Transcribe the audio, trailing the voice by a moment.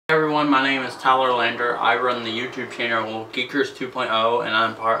everyone, my name is Tyler Lander. I run the YouTube channel Geekers 2.0 and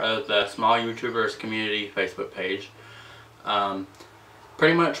I'm part of the Small YouTubers Community Facebook page.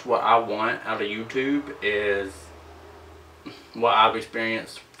 Pretty much what I want out of YouTube is what I've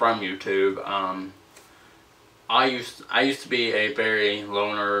experienced from YouTube. I used to be a very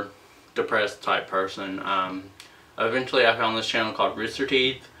loner, depressed type person. Eventually I found this channel called Rooster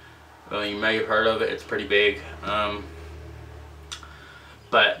Teeth. You may have heard of it, it's pretty big.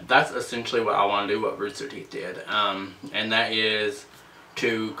 But that's essentially what I want to do, what Rooster Teeth did. And that is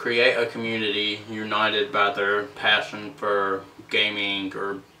to create a community united by their passion for gaming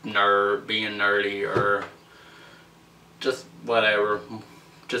or being nerdy or just whatever.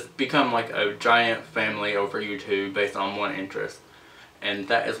 Just become like a giant family over YouTube based on one interest. And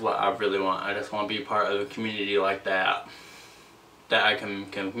that is what I really want. I just want to be part of a community like that I can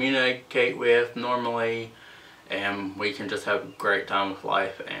communicate with normally, and we can just have a great time with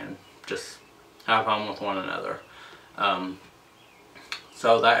life and just have fun with one another.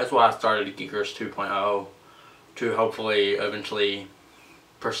 So that is why I started Geekers 2.0, to hopefully eventually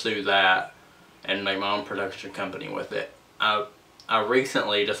pursue that and make my own production company with it. I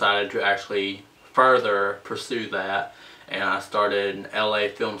recently decided to actually further pursue that, and I started LA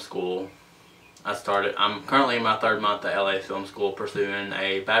Film School. I'm currently in my 3rd month at LA Film School pursuing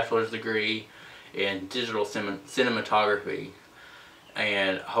a bachelor's degree in digital cinematography,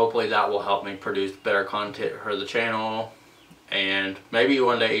 and hopefully that will help me produce better content for the channel and maybe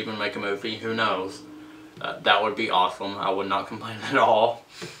one day even make a movie. Who knows? That would be awesome. I would not complain at all.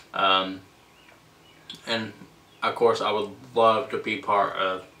 And of course I would love to be part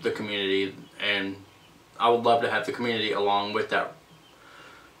of the community, and I would love to have the community along with that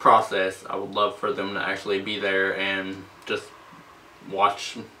process. I would love for them to actually be there and just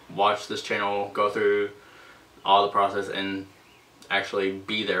watch this channel go through all the process and actually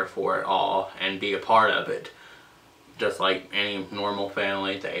be there for it all and be a part of it, just like any normal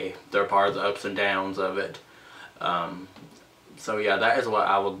family. They're part of the ups and downs of it. So yeah, that is what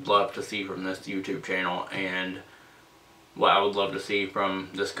I would love to see from this YouTube channel and what I would love to see from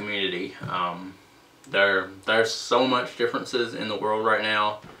this community. There's so much differences in the world right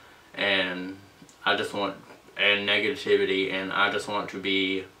now, and negativity, and I just want to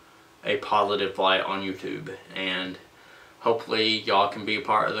be a positive light on YouTube. And hopefully y'all can be a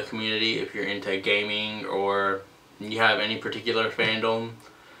part of the community if you're into gaming or you have any particular fandom.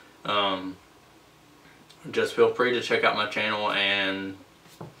 Just feel free to check out my channel, and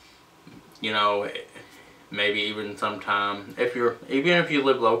you know, maybe even sometime, even if you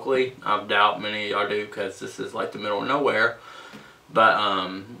live locally, I doubt many of y'all do because this is like the middle of nowhere,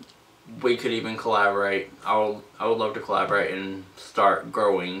 but we could even collaborate. I would love to collaborate and start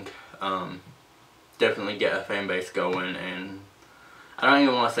growing. Definitely get a fan base going, and I don't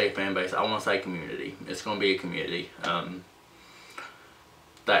even want to say fan base, I want to say community. It's going to be a community.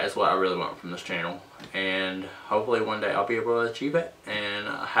 That is what I really want from this channel, and hopefully one day I'll be able to achieve it and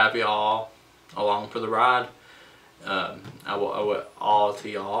have y'all along for the ride. I owe it all to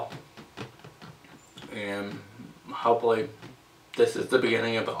y'all, and hopefully this is the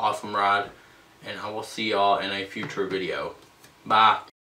beginning of an awesome ride, and I will see y'all in a future video. Bye.